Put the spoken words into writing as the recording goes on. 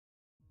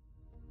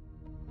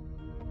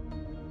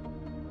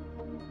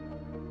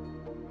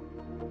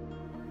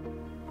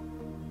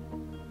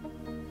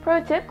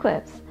Pro Tip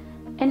Clips,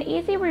 an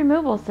easy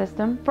removal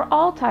system for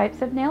all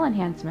types of nail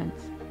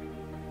enhancements.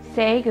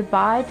 Say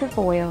goodbye to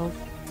foils.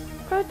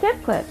 Pro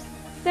Tip Clips,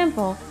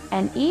 simple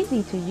and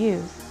easy to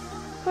use.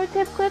 Pro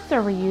Tip Clips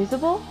are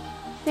reusable,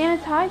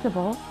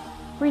 sanitizable,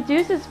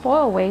 reduces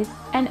foil waste,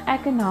 and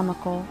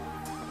economical.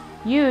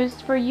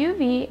 Used for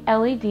UV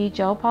LED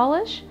gel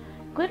polish,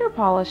 glitter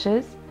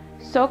polishes,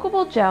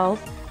 soakable gels,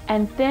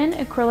 and thin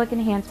acrylic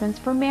enhancements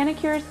for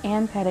manicures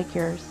and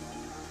pedicures.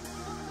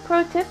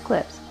 Pro Tip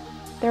Clips,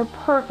 they're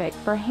perfect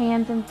for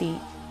hands and feet.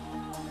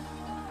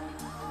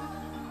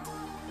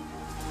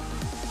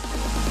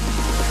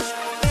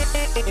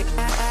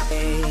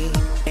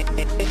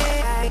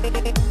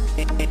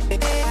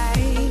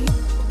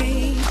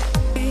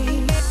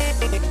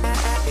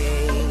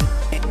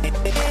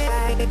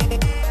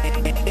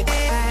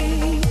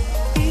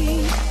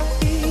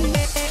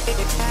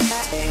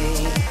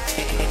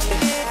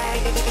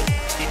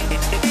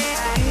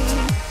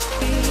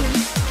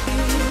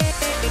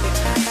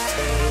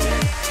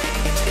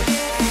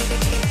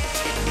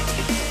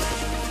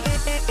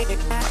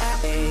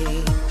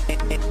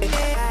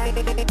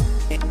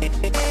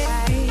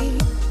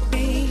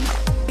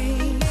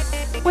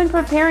 When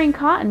preparing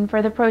cotton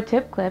for the Pro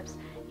Tip Clips,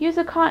 use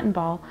a cotton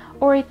ball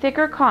or a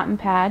thicker cotton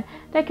pad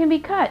that can be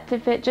cut to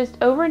fit just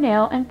over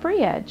nail and free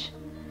edge.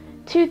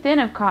 Too thin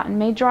of cotton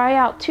may dry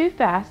out too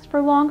fast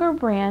for longer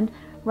brand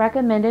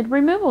recommended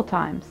removal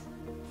times.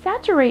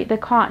 Saturate the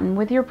cotton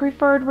with your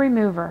preferred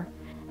remover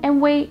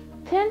and wait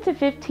 10 to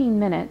 15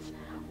 minutes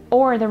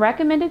or the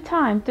recommended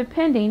time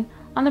depending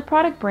on the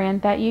product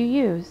brand that you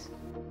use.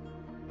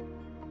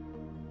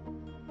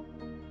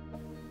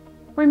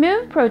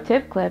 Remove Pro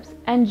Tip Clips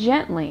and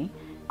gently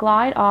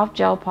glide off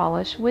gel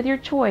polish with your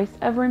choice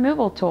of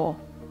removal tool.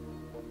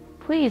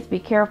 Please be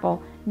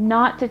careful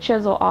not to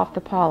chisel off the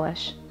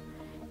polish.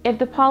 If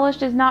the polish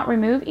does not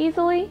remove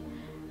easily,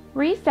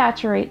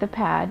 resaturate the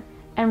pad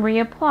and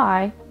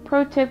reapply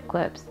Pro Tip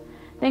Clips,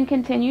 then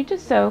continue to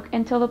soak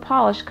until the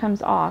polish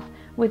comes off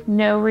with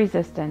no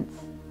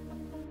resistance.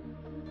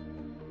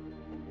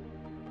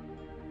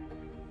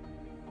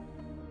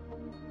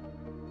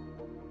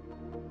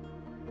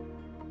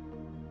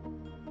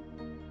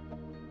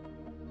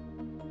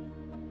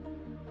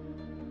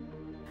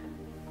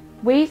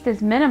 Waste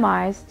is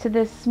minimized to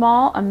this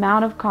small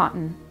amount of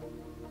cotton.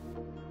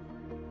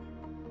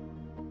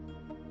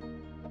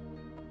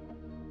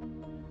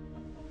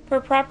 For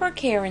proper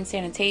care and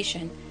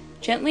sanitation,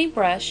 gently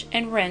brush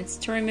and rinse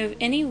to remove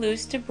any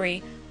loose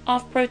debris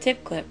off Pro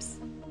Tip Clips.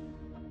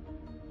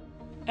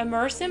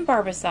 Immerse in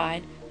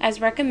barbicide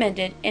as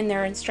recommended in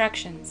their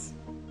instructions.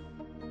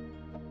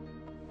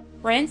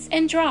 Rinse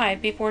and dry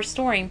before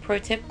storing Pro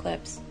Tip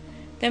Clips,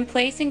 then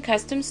place in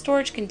custom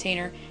storage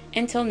container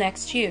until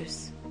next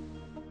use.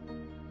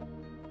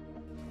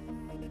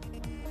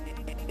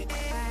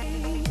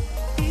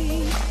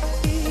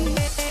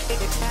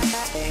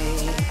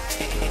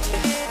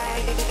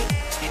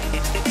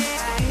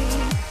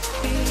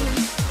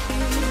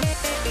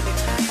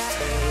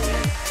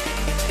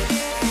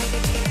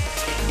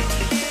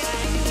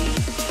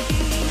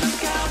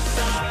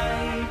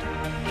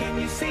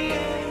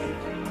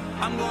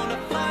 I'm gonna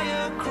fly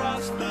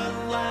across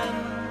the